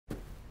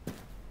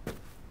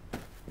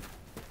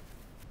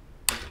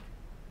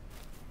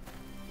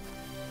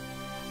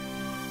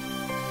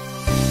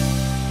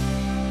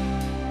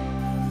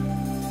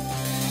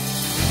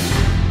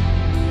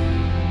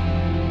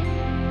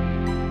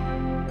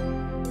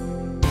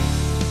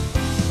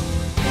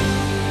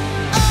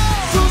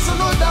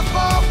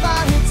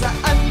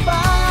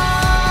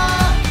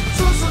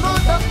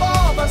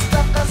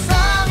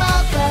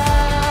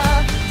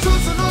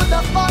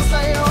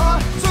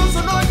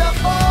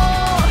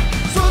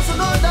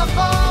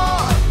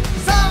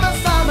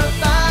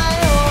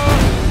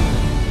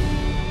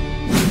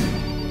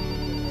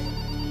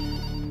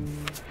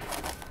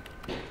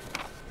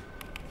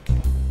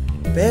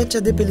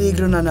Petsa de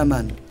Peligro na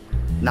naman.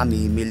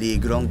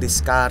 Namimiligro ang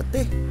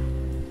diskarte.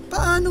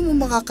 Paano mo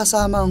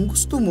makakasama ang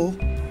gusto mo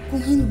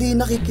kung hindi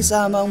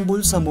nakikisama ang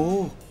bulsa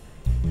mo?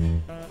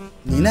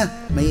 Nina,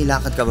 may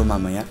ilakad ka ba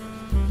mamaya?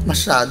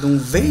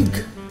 Masyadong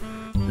vague.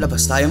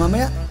 Labas tayo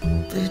mamaya.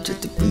 Petsa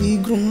de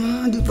Peligro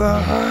nga, di ba?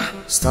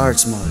 Start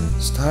small,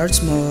 start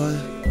small,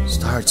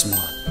 start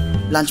small.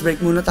 Lunch break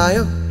muna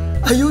tayo.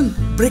 Ayun,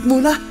 break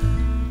muna.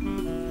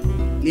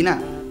 Nina,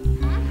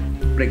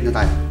 break na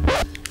tayo.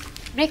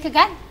 Break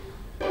agad?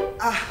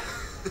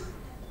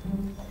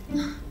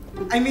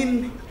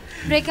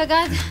 Break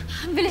agad?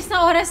 Ang bilis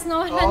na oras,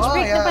 no? Lunch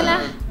break na pala.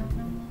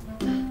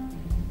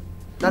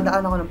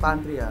 Dadaan ako ng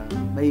pantry,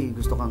 May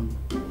gusto kang...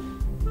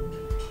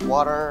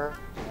 Water.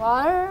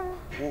 Water?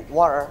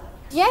 Water.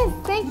 Yes,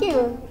 thank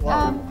you.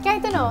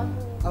 Kahit ano,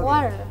 okay.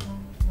 Water.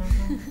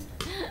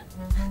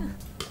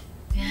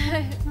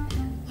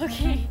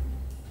 Okay.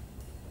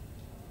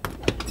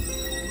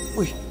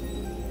 Uy.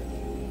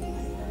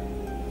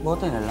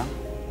 Bote na lang.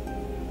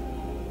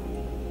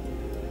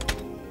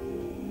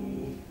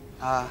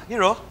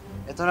 Hero,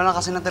 ito na lang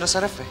kasi natira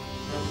sa ref,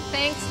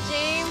 Thanks,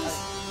 James.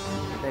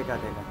 Teka.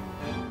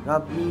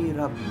 Rub me.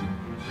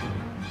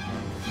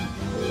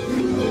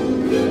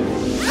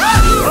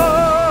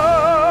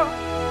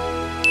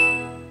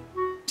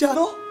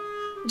 Janno?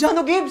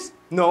 Janno Gibbs?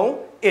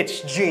 No, it's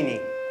Jeannie.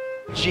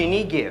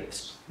 Jeannie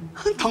Gibbs.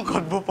 Ang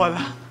tangkad mo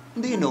pala.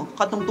 Hindi, no?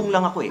 Katungtong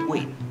lang ako eh.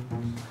 Wait.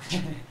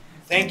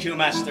 Thank you,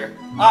 Master.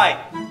 I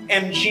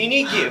am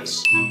Jeannie Gibbs,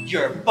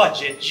 your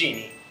budget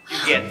genie. You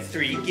get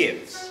 3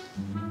 gifts.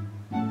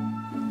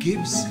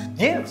 Gibbs?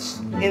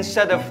 Gifts.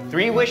 Instead of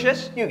 3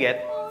 wishes, you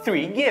get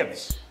 3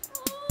 gifts.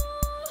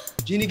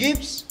 Jeannie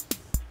Gibbs?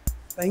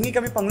 Pahingi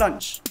kami pang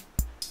lunch.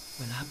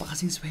 Wala pa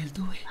kasing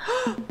sweldo,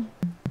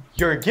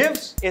 Your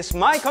gifts is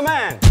my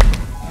command.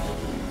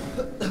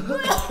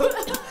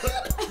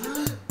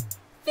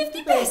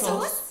 50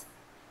 pesos?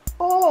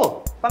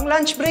 Oh, pang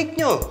lunch break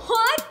nyo.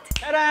 What?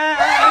 Ta-da!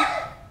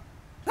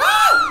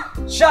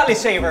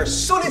 JolliSerye,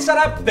 sulit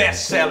sarap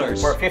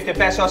bestsellers. For 50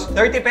 pesos,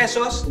 30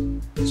 pesos,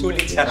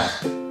 sulit sarap.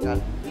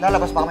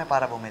 Lalabas pa kami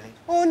para bumili.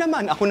 Oo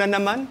naman, ako na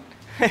naman.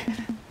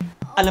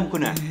 Alam ko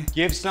na.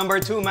 Gifts number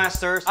 2,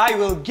 Masters. I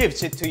will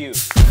gives it to you.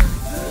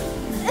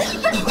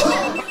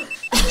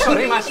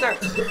 Sorry, Master.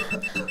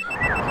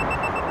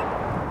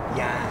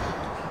 Yan.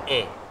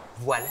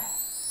 Voila.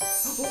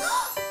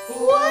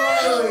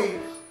 Wow!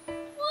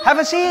 Have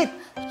a seat.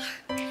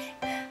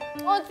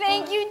 Oh,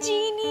 thank you,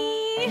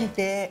 Jeannie.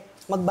 Hindi.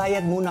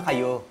 Magbayad muna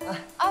kayo.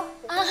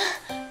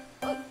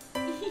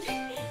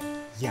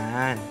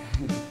 Yan.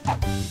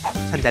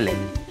 Sandali.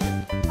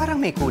 Parang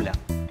may kulang.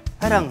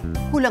 Parang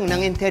kulang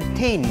ng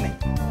entertainment.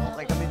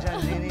 Okay kami dyan,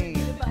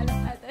 Jeannie.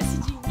 Balang ata si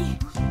Jeannie.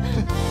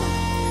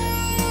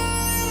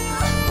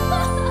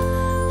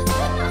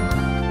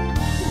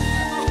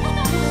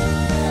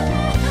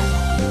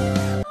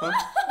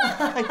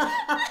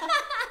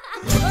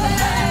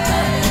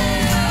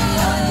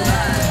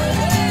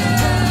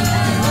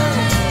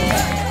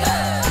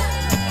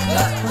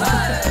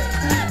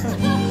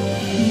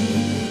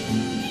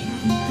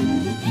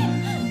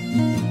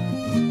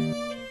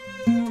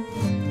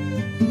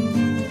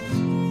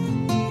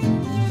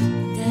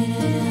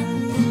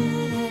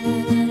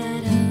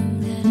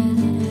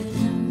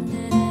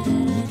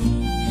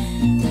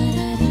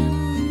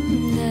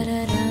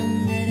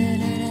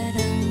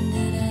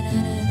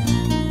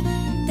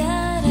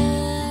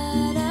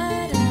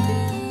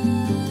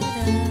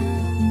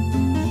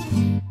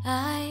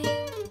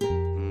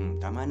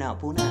 Tama na,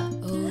 upo na.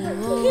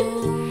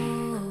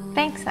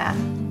 Thanks,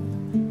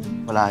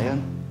 Wala yun.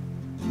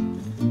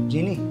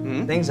 Jeannie,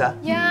 thanks,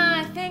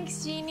 Yeah,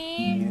 thanks,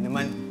 Jeannie. Yun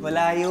naman,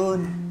 wala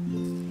yun.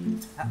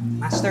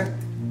 Master,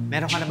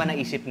 meron ka na ba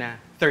naisip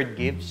na 3rd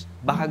gifts?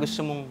 Baka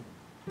gusto mong...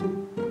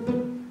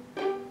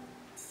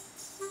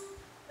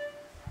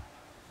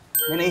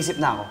 May naisip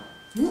na ako.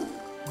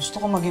 Gusto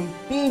ko maging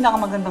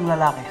pinakamagandang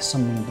lalaki sa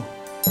mundo.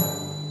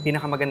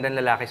 Pinakamagandang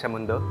lalaki sa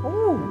mundo?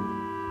 Oo.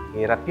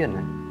 Hirap yun,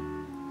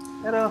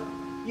 Pero,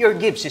 your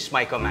gifts is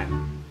my command.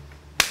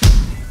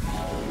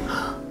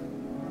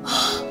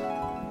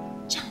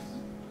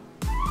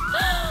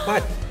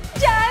 What?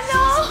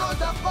 Janno!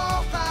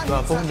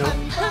 Gwapo, no?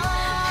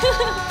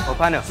 O,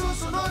 paano?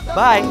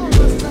 Bye!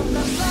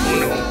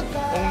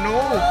 Oh,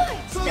 no!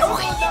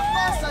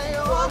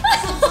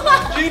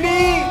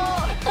 Jeannie!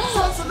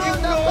 You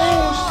know!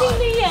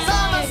 Sino yan?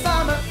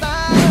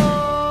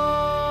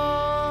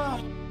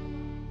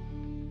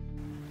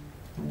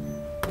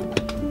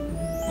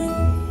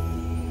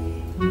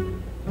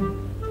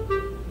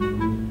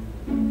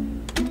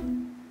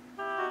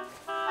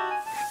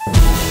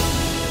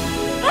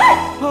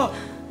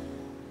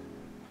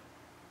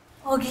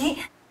 Ogi?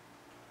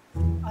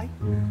 Ay,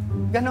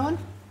 ganon?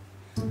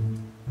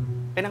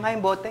 Kaya na nga yung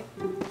bote.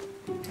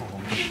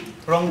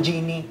 Wrong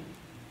Jeannie.